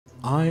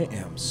I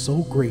am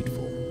so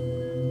grateful.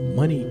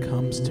 Money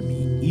comes to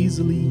me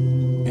easily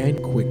and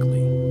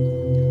quickly.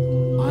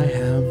 I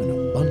have an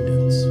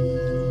abundance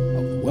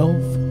of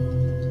wealth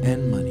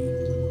and money.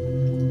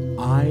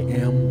 I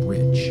am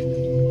rich.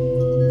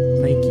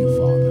 Thank you,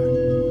 Father.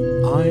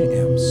 I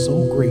am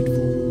so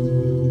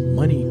grateful.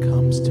 Money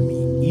comes to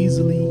me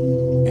easily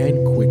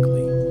and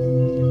quickly.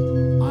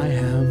 I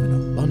have an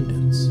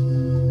abundance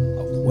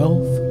of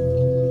wealth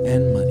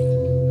and money.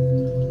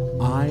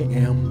 I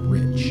am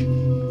rich.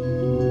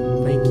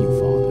 Thank you,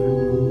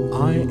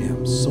 Father. I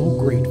am so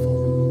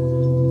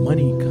grateful.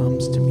 Money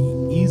comes to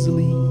me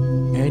easily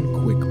and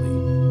quickly.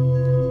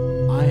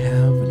 I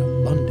have an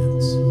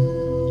abundance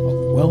of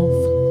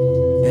wealth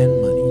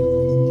and money.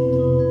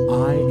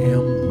 I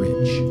am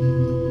rich.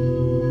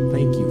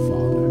 Thank you,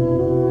 Father.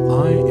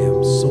 I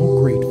am so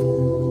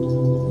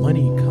grateful.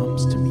 Money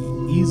comes to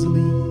me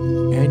easily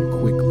and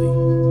quickly.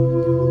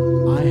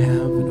 I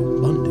have an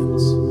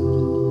abundance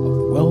of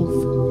wealth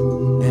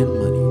and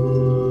money.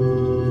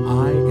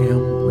 I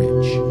am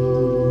rich.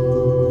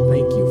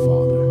 Thank you,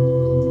 Father.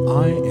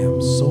 I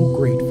am so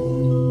grateful.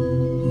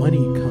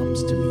 Money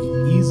comes to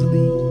me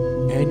easily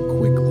and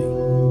quickly.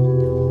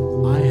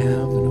 I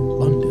have an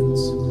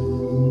abundance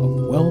of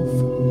wealth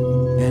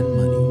and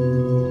money.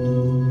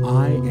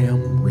 I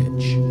am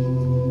rich.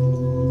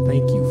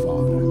 Thank you,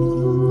 Father.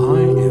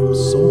 I am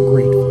so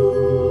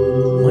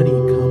grateful. Money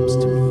comes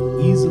to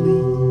me easily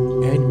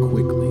and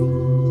quickly.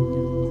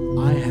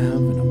 I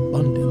have an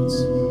abundance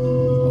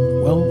of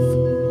wealth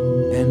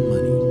and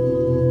money.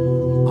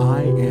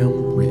 I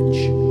am rich.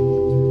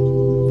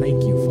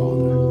 Thank you,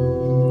 Father.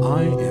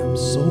 I am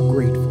so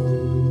grateful.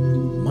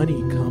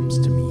 Money comes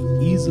to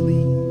me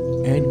easily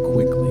and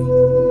quickly.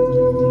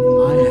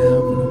 I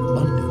have an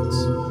abundance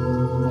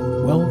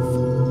of wealth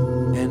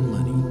and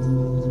money.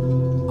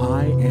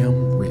 I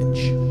am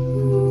rich.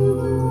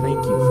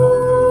 Thank you,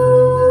 Father.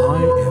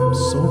 I am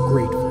so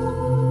grateful.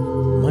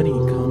 Money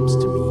comes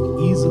to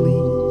me easily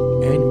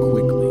and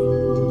quickly.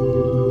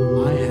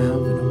 I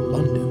have an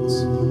abundance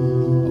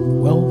of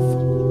wealth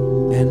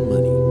and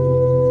money.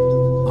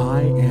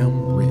 I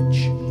am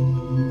rich.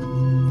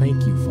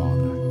 Thank you,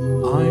 Father.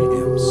 I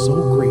am so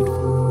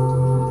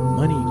grateful.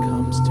 Money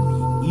comes to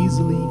me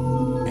easily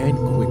and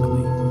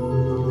quickly.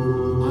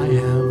 I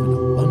have an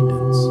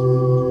abundance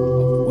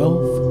of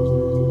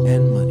wealth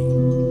and money.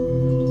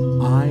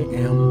 I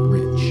am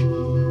rich.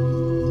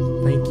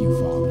 Thank you,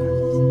 Father.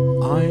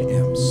 I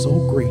am so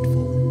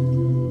grateful.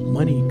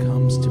 Money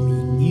comes to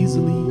me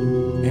easily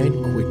and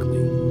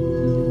quickly.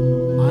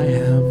 I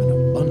have an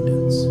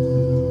abundance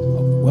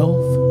of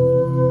wealth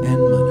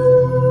and money.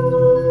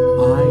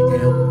 I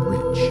am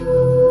rich.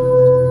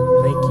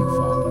 Thank you,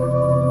 Father.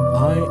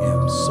 I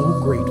am so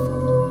grateful.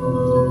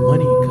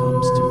 Money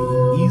comes to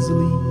me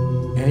easily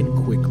and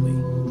quickly.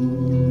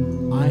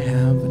 I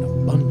have an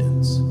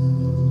abundance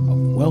of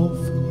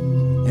wealth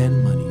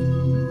and money.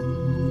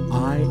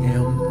 I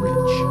am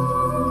rich.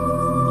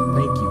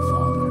 Thank you,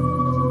 Father.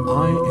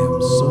 I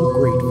am so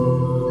grateful.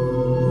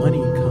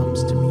 Money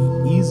comes to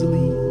me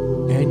easily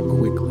and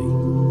quickly.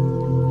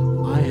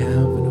 I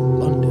have an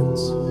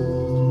abundance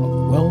of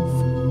wealth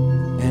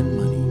and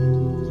money.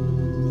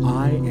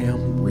 I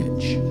am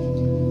rich.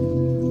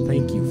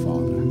 Thank you,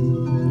 Father.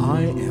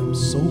 I am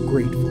so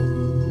grateful.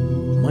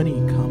 Money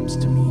comes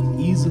to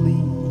me easily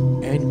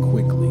and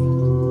quickly.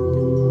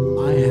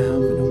 I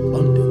have an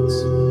abundance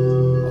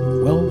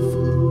of wealth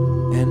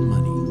and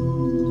money.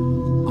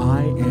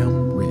 I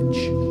am rich.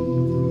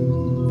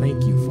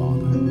 Thank you,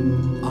 Father.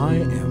 I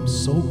am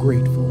so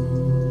grateful.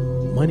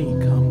 Money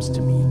comes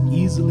to me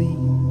easily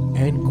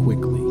and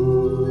quickly.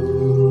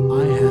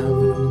 I have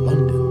an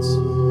abundance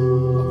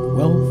of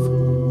wealth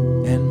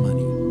and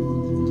money.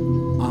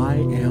 I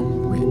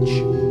am rich.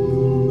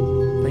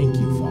 Thank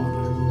you,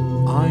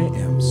 Father. I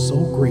am so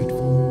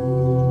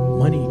grateful.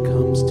 Money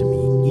comes to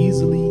me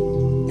easily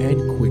and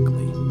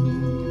quickly.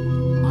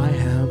 I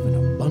have an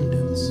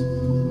abundance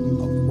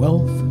of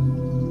wealth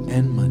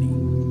and money.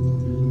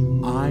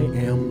 I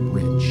am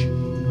rich.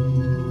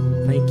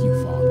 Thank you,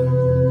 Father.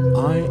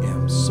 I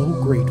am so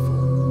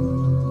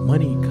grateful.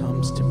 Money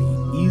comes to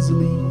me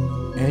easily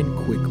and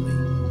quickly.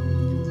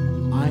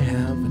 I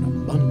have an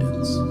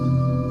abundance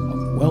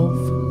of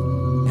wealth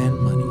and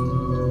money.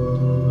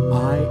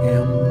 I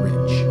am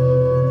rich.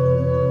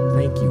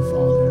 Thank you,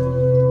 Father.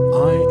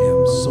 I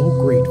am so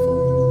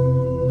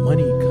grateful.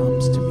 Money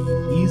comes to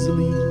me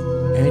easily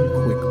and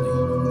quickly.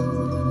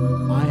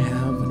 I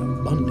have an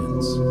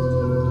abundance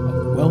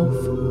of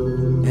wealth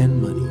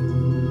and money.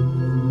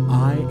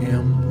 I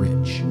am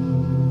rich.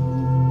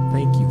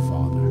 Thank you,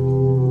 Father.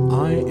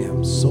 I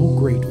am so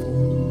grateful.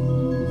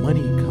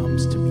 Money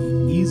comes to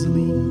me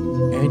easily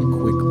and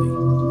quickly.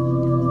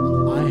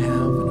 I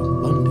have an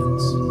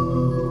abundance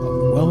of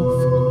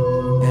wealth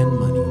and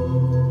money.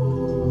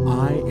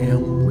 I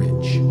am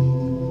rich.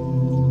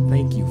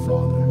 Thank you,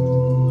 Father.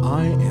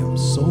 I am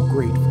so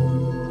grateful.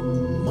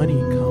 Money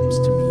comes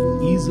to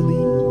me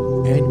easily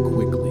and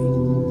quickly.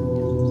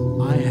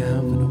 I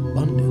have an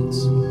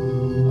abundance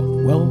of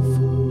wealth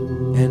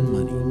and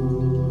money.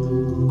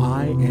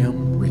 I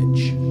am rich.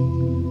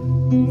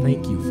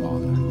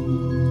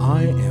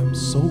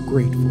 so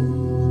grateful.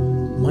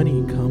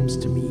 Money comes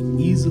to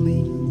me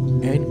easily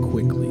and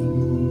quickly.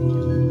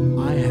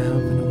 I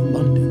have an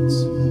abundance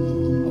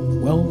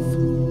of wealth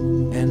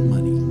and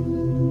money.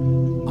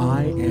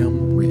 I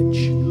am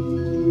rich.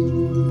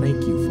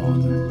 Thank you,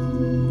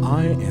 Father.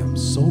 I am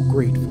so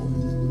grateful.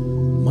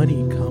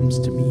 Money comes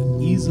to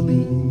me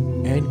easily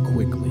and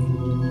quickly.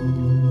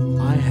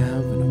 I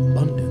have an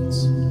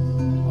abundance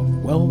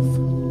of wealth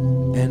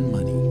and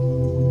money.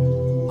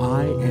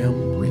 I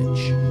am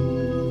rich.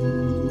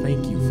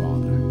 Thank you,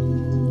 Father.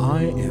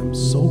 I am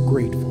so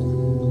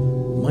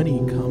grateful. Money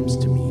comes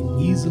to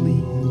me easily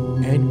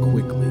and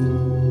quickly.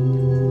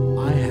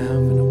 I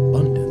have an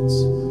abundance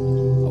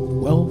of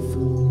wealth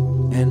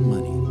and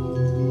money.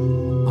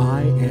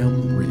 I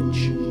am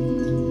rich.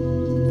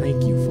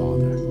 Thank you,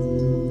 Father.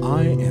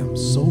 I am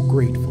so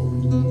grateful.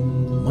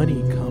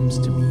 Money comes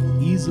to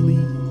me easily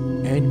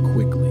and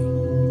quickly.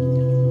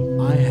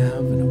 I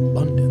have an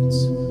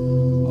abundance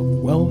of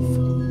wealth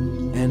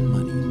and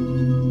money.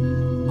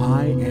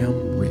 I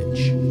am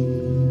rich.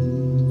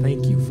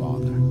 Thank you,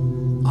 Father.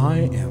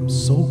 I am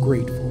so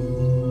grateful.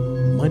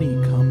 Money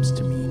comes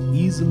to me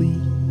easily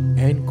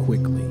and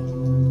quickly.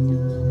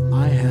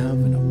 I have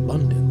an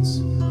abundance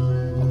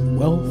of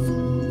wealth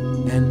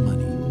and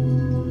money.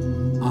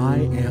 I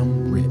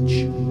am rich.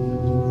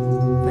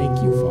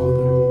 Thank you,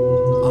 Father.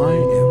 I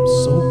am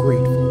so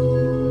grateful.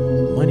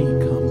 Money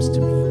comes to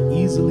me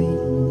easily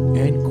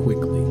and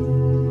quickly.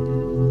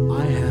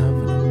 I have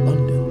an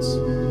abundance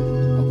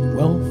of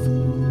wealth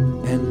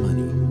and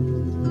money.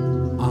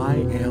 I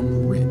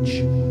am rich.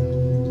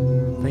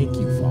 Thank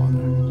you,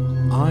 Father.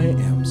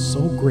 I am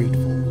so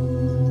grateful.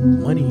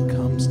 Money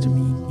comes to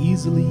me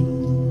easily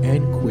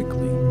and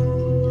quickly.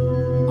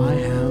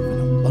 I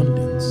have an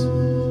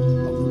abundance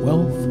of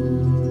wealth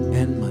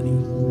and money.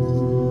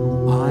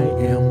 I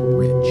am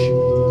rich.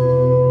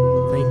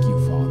 Thank you,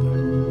 Father.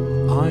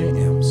 I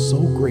am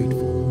so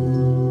grateful.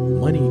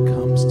 Money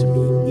comes to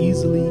me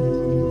easily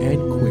and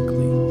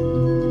quickly.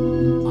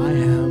 I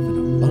have an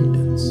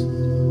abundance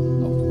of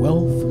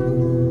wealth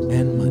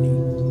and money.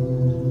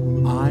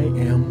 I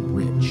am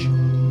rich.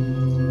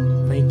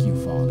 Thank you,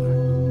 Father.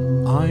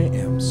 I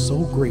am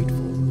so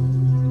grateful.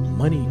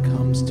 Money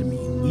comes to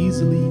me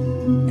easily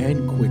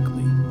and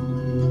quickly.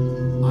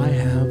 I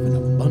have an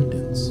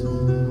abundance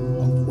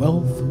of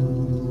wealth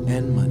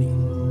and money.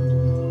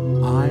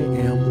 I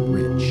am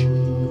rich.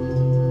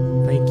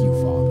 Thank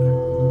you, Father.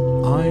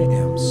 I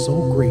am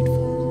so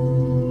grateful.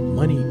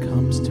 Money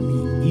comes to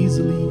me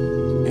easily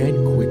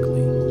and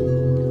quickly.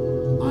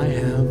 I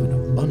have an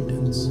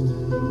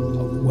abundance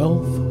of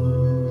wealth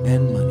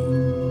and money.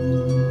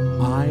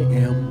 I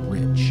am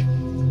rich.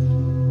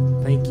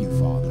 Thank you,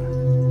 Father.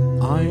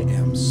 I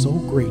am so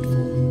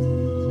grateful.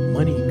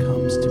 Money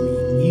comes to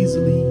me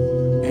easily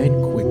and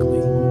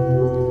quickly.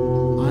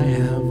 I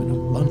have an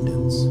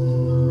abundance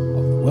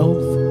of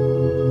wealth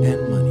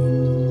and money.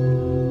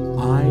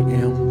 I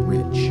am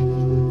rich.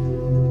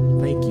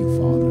 Thank you,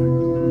 Father.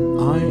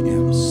 I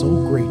am so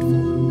grateful.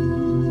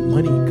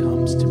 Money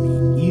comes to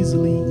me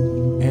easily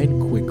and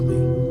quickly.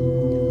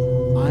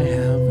 I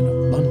have an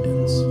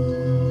abundance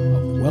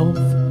of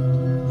wealth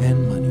and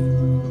money.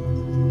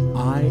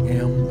 I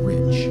am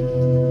rich.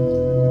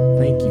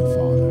 Thank you,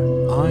 Father.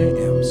 I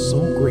am so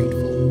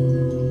grateful.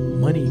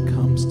 Money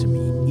comes to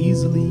me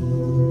easily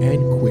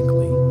and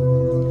quickly.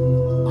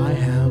 I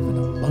have an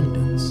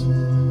abundance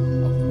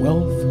of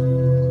wealth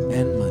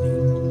and money.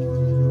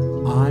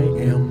 I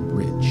am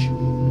rich.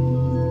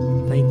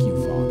 Thank you,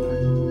 Father.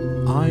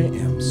 I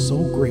am so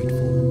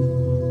grateful.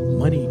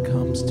 Money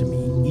comes to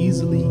me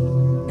easily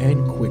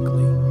and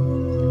quickly.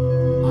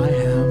 I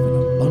have an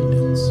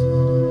abundance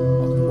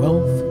of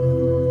wealth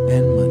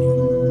and money.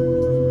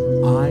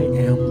 I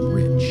am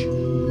rich.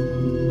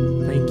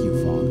 Thank you,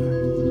 Father.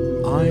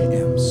 I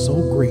am so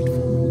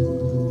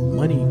grateful.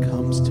 Money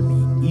comes to me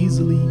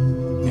easily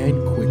and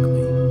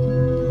quickly.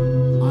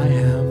 I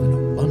have an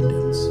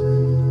abundance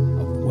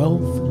of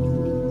wealth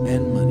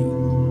and money.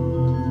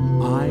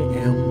 I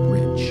am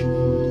rich.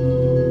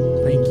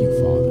 Thank you,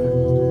 Father.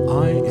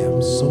 I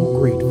am so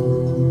grateful.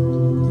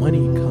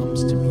 Money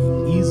comes to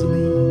me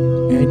easily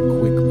and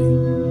quickly.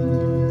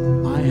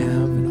 I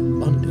have an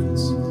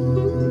abundance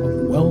of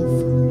wealth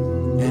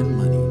and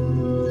money.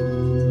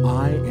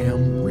 I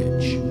am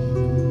rich.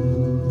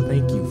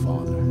 Thank you,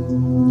 Father.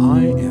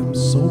 I am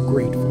so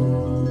grateful.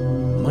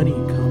 Money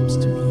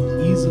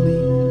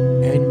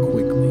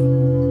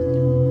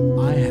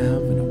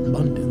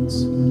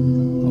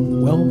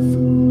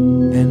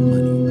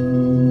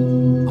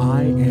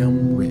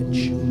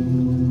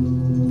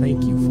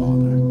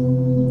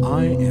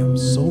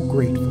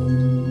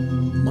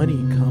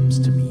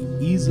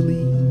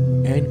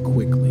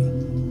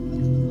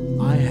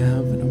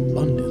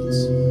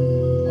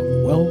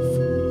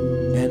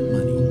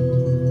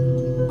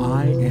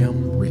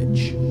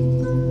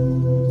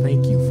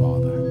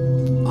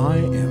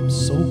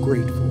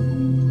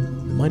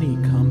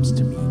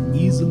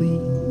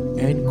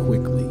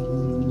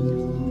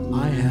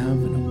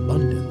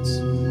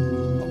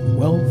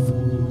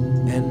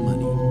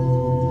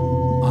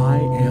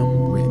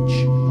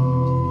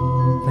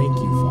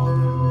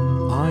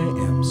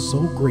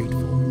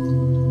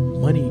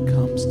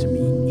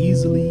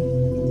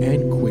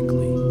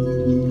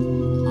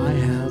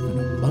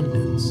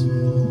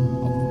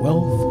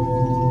wealth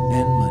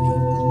and money.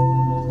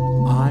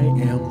 I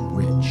am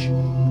rich.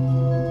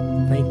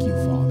 Thank you,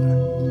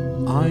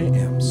 Father. I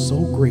am so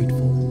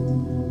grateful.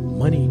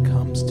 Money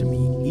comes to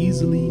me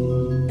easily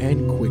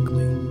and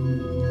quickly.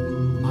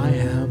 I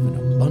have an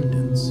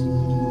abundance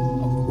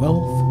of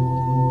wealth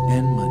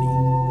and money.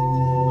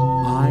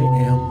 I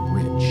am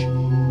rich.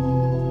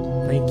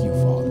 Thank you,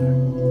 Father.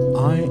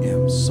 I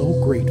am so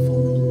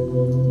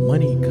grateful.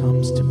 Money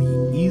comes to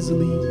me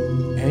easily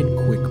and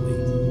quickly.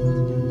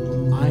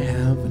 I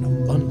have an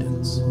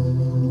abundance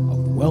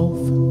of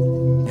wealth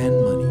and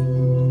money.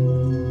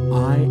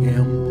 I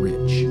am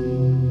rich.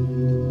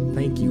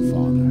 Thank you,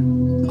 Father.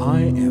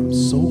 I am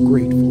so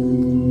grateful.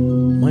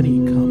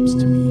 Money comes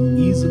to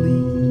me easily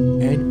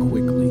and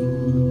quickly.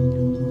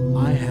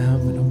 I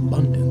have an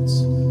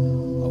abundance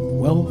of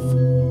wealth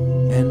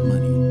and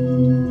money.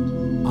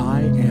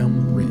 I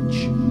am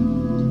rich.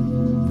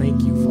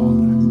 Thank you,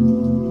 Father.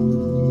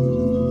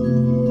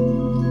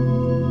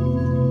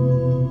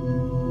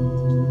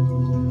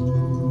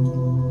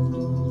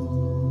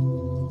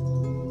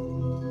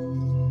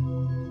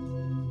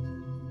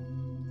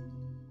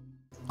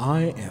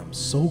 I am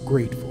so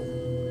grateful.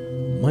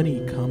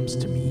 Money comes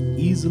to me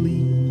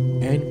easily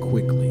and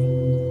quickly.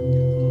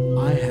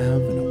 I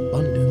have an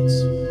abundance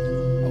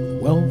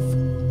of wealth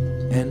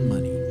and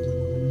money.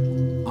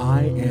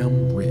 I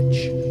am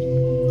rich.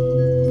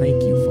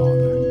 Thank you,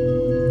 Father.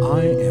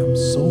 I am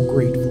so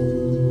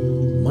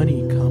grateful.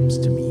 Money comes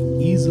to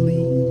me easily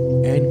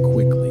and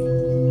quickly.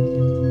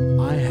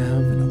 I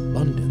have an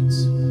abundance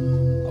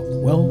of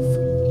wealth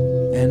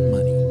and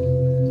money.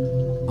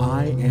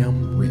 I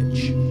am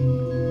rich.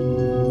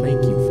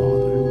 Thank you,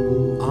 Father.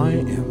 I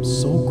am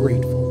so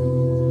grateful.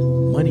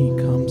 Money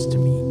comes to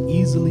me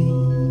easily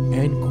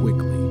and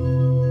quickly.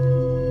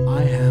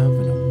 I have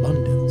an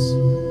abundance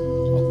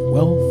of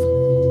wealth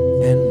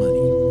and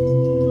money.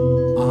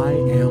 I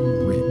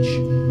am rich.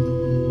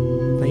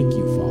 Thank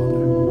you,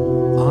 Father.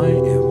 I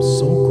am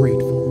so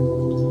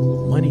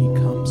grateful. Money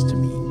comes to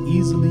me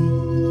easily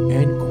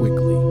and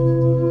quickly.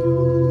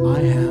 I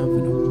have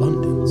an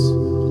abundance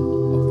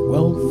of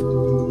wealth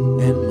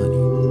and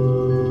money.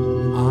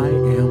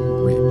 I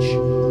am rich.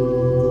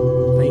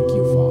 Thank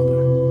you,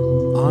 Father.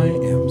 I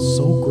am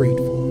so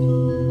grateful.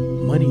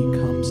 Money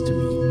comes to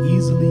me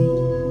easily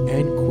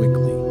and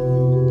quickly.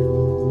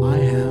 I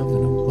have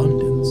an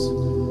abundance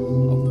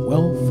of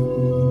wealth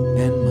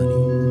and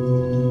money.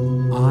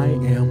 I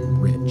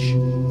am rich.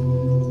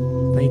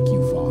 Thank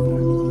you, Father.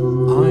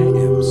 I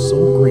am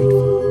so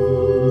grateful.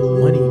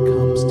 Money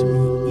comes to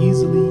me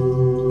easily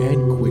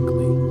and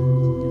quickly.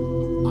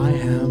 I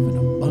have an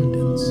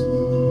abundance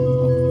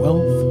of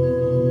wealth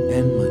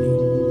and money.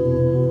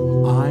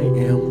 I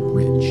am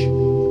rich.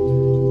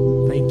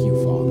 Thank you,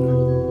 Father.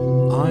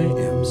 I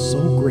am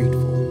so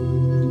grateful.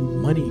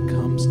 Money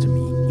comes to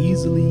me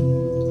easily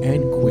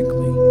and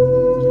quickly.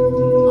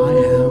 I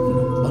have an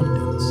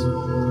abundance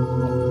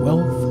of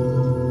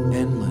wealth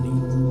and money.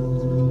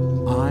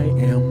 I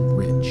am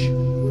rich.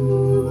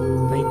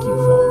 Thank you,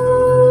 Father.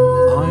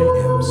 I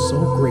am so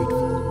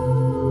grateful.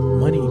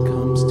 Money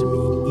comes to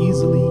me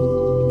easily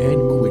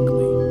and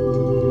quickly.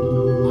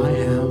 I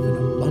have an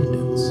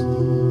abundance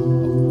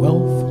of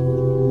wealth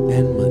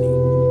and money.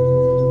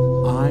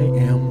 I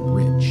am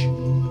rich.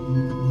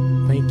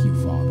 Thank you,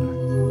 Father.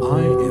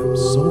 I am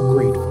so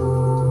grateful.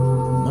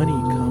 Money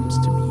comes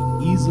to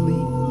me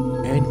easily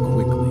and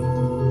quickly.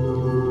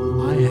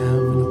 I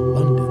have an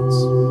abundance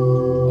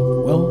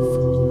of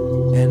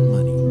wealth and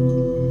money.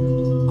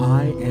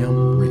 I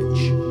am rich.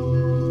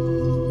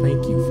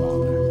 Thank you,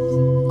 Father.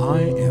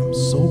 I am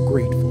so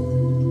grateful.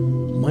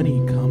 Money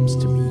comes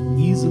to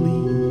me easily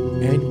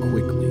and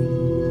quickly.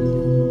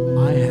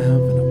 I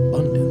have an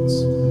abundance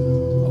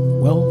of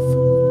wealth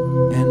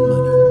and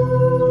money.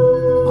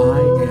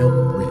 I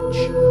am rich.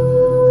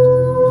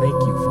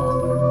 Thank you,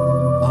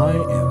 Father. I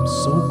am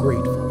so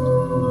grateful.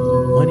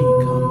 Money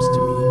comes to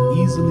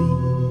me easily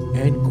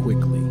and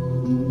quickly.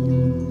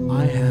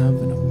 I have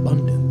an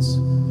abundance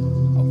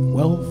of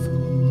wealth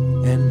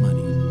and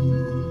money.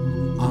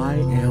 I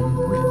am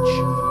rich.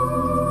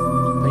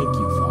 Thank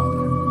you,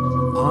 Father.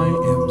 I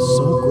am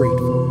so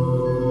grateful.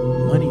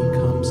 Money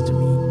comes to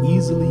me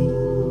easily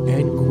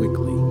and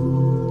quickly.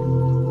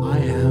 I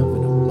have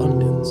an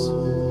abundance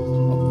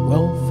of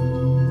wealth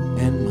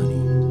and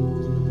money.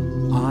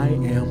 I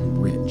am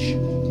rich.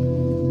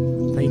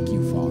 Thank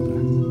you, Father.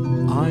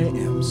 I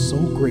am so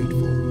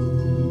grateful.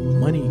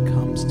 Money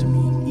comes to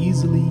me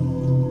easily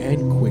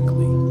and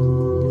quickly.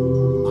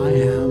 I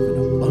have an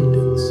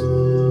abundance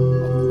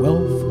of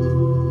wealth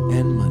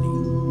and money.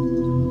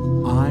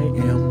 I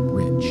am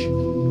rich.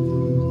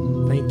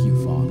 Thank you,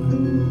 Father.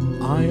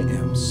 I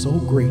am so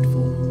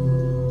grateful.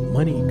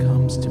 Money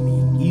comes to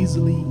me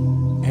easily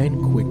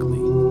and quickly.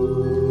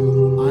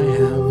 I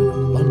have an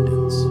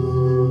abundance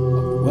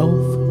of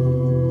wealth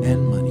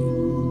and money.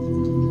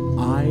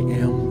 I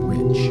am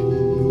rich.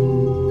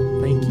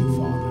 Thank you,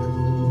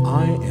 Father.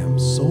 I am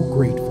so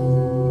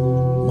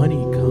grateful.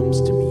 Money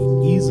comes to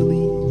me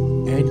easily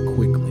and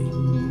quickly.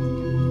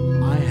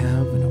 I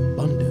have an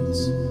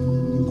abundance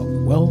of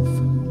wealth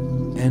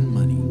and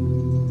money.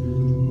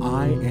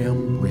 I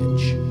am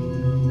rich.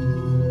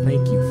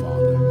 Thank you,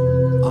 Father.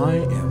 I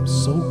am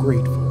so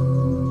grateful.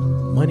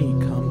 Money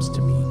comes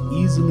to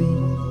me easily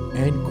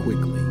and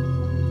quickly.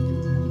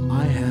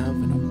 I have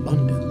an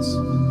abundance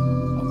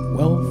of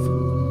wealth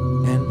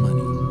and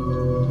money.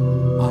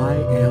 I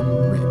am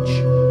rich.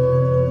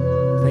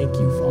 Thank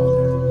you,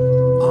 Father.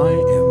 I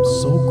am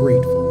so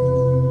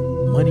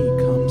grateful. Money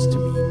comes to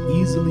me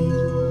easily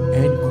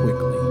and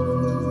quickly.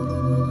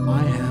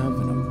 I have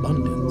an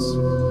abundance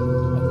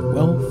of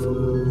wealth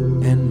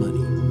and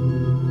money.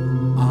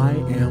 I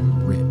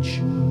am rich.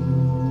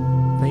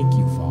 Thank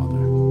you,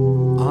 Father.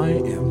 I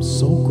am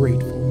so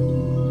grateful.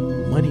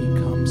 Money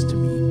comes to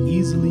me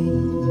easily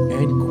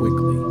and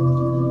quickly.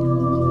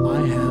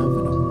 I have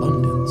an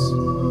abundance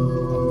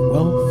of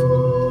wealth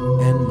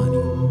and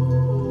money.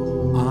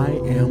 I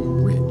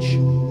am rich.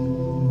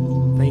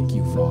 Thank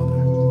you, Father.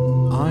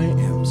 I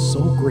am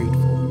so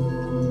grateful.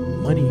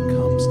 Money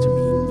comes to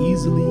me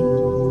easily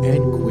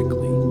and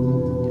quickly.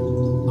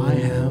 I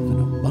have an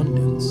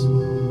abundance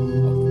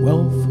of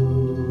wealth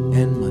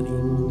and money.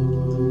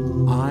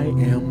 I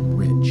am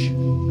rich.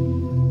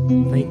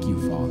 Thank you,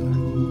 Father.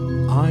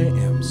 I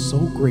am so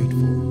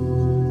grateful.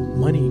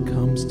 Money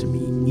comes to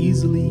me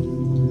easily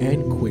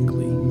and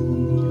quickly.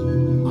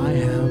 I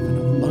have an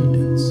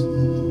abundance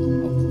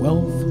of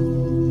wealth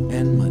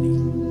and money.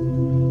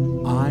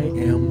 I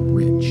am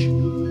rich.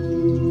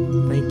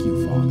 Thank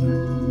you,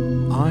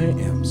 Father. I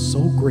am so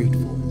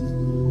grateful.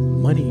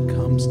 Money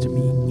comes to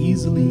me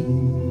easily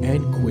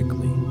and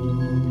quickly.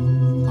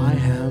 I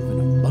have an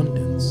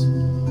abundance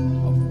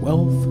of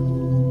wealth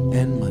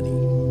and money.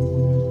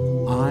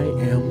 I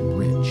am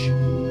rich.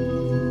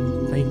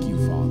 Thank you,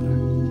 Father.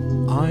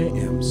 I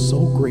am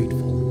so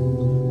grateful.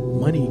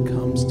 Money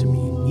comes to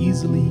me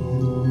easily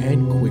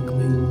and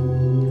quickly.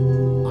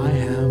 I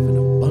have an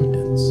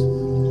abundance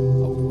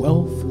of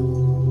wealth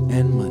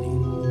and money.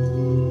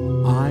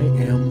 I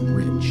am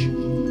rich.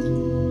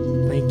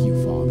 Thank you,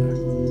 Father.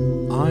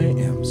 I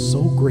am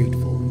so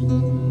grateful.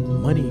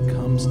 Money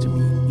comes to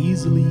me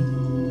easily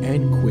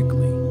and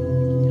quickly.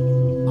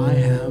 I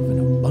have an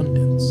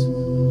abundance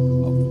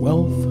of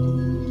wealth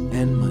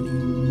and money.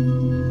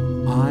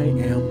 I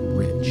am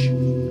rich.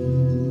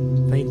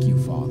 Thank you,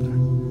 Father.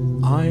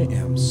 I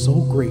am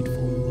so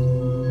grateful.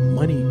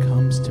 Money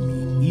comes to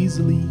me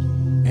easily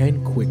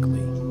and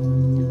quickly.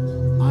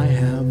 I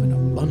have an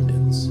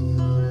abundance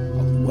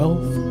of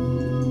wealth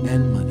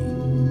and money.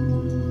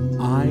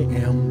 I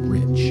am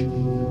rich.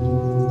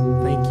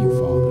 Thank you,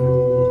 Father.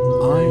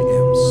 I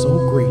am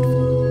so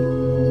grateful.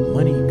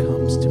 Money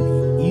comes to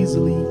me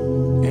easily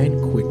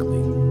and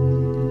quickly.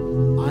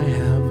 I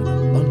have an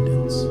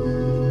abundance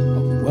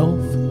of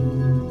wealth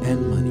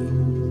and money.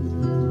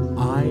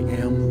 I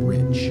am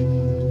rich.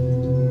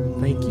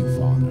 Thank you,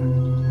 Father.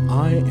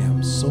 I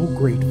am so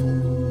grateful.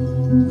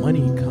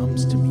 Money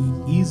comes to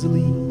me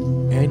easily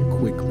and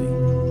quickly.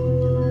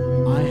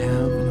 I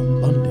have an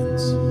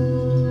abundance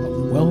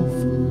of wealth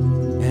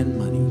and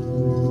money.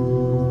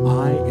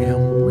 I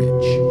am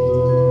rich.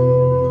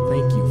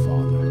 Thank you,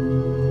 Father.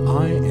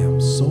 I am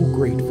so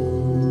grateful.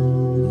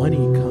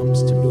 Money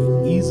comes to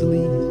me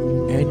easily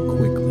and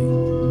quickly.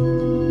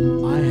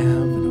 I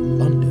have an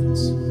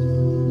abundance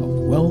of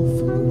wealth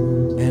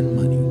and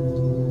money.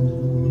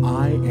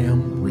 I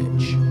am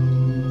rich.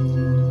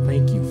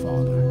 Thank you,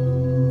 Father.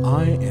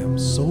 I am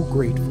so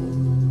grateful.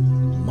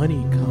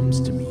 Money comes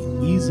to me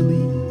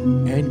easily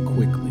and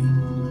quickly.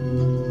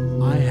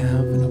 I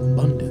have an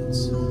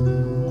abundance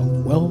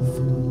of wealth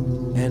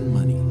and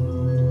money.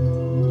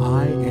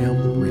 I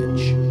am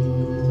rich.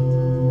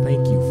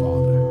 Thank you,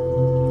 Father.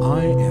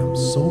 I am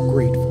so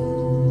grateful.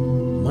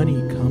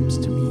 Money comes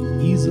to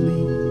me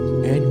easily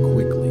and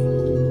quickly.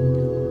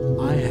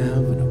 I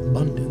have an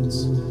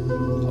abundance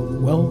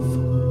of wealth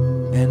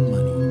and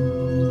money.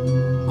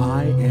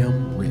 I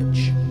am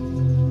rich.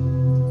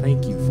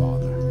 Thank you,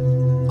 Father.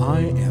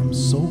 I am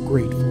so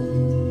grateful.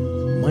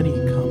 Money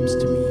comes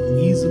to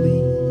me easily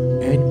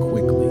and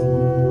quickly.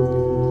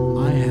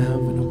 I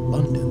have an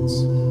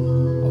abundance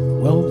of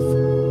wealth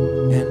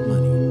and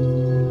money.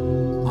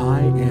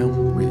 I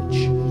am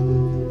rich.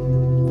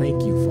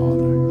 Thank you,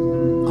 Father.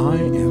 I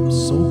am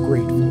so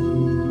grateful.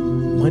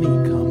 Money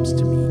comes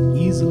to me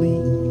easily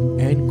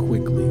and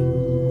quickly.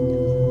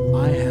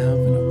 I have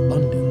an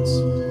abundance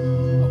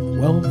of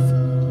wealth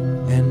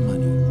and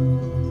money.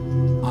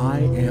 I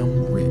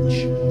am rich.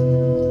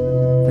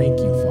 Thank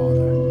you,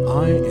 Father.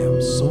 I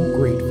am so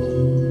grateful.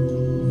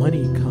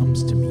 Money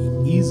comes to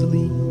me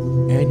easily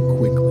and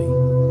quickly.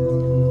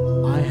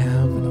 I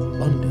have an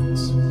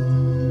abundance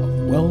of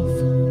wealth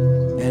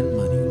and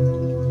money.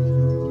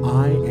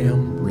 I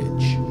am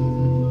rich.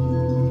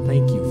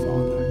 Thank you,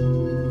 Father.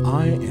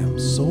 I am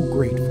so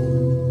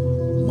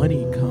grateful.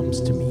 Money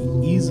comes to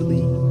me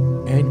easily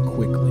and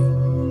quickly.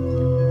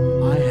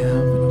 I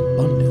have an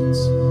abundance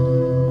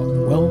of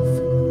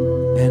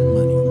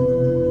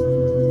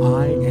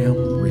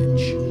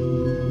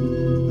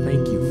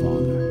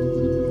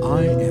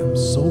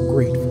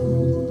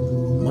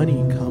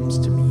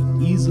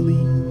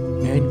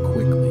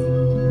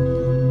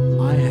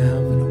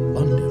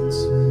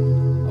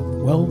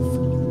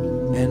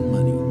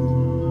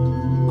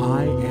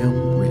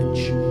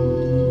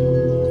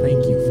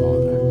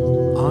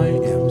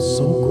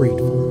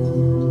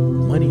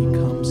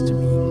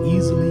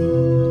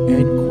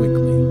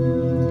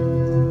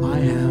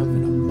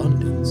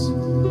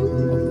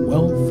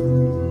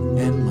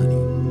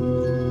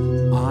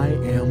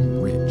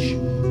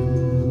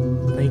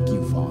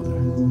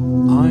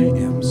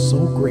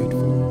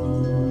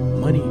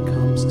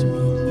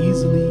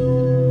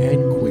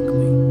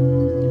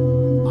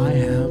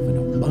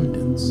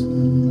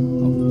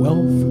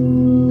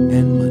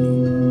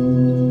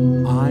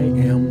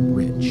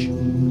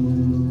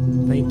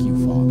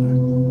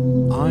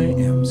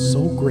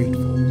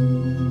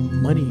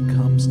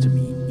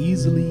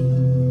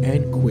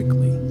and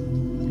quickly.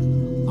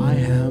 I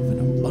have an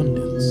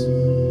abundance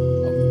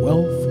of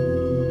wealth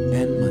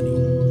and money.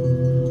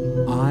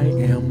 I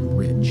am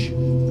rich.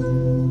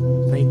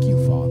 Thank you,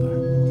 Father.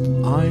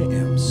 I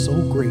am so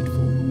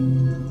grateful.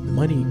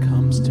 Money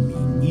comes to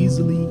me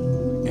easily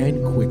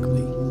and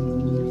quickly.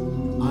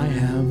 I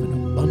have an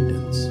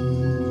abundance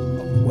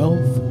of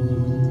wealth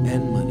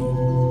and money.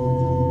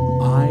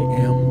 I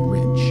am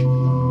rich.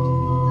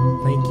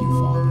 Thank you,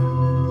 Father.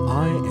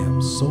 I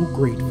am so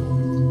grateful.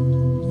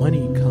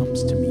 Money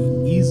comes to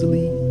me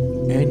easily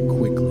and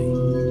quickly.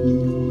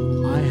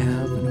 I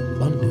have an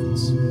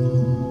abundance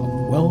of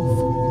wealth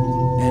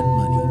and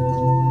money.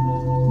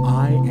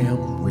 I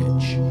am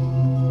rich.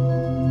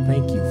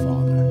 Thank you,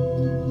 Father.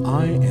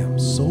 I am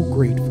so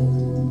grateful.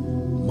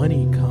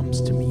 Money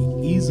comes to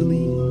me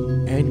easily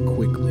and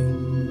quickly.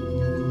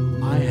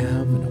 I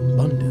have an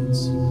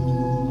abundance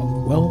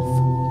of wealth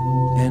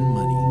and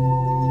money.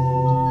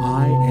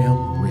 I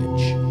am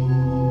rich.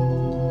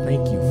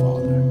 Thank you,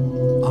 Father.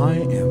 I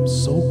am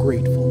so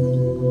grateful.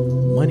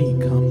 Money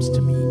comes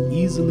to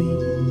me easily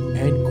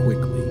and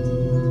quickly.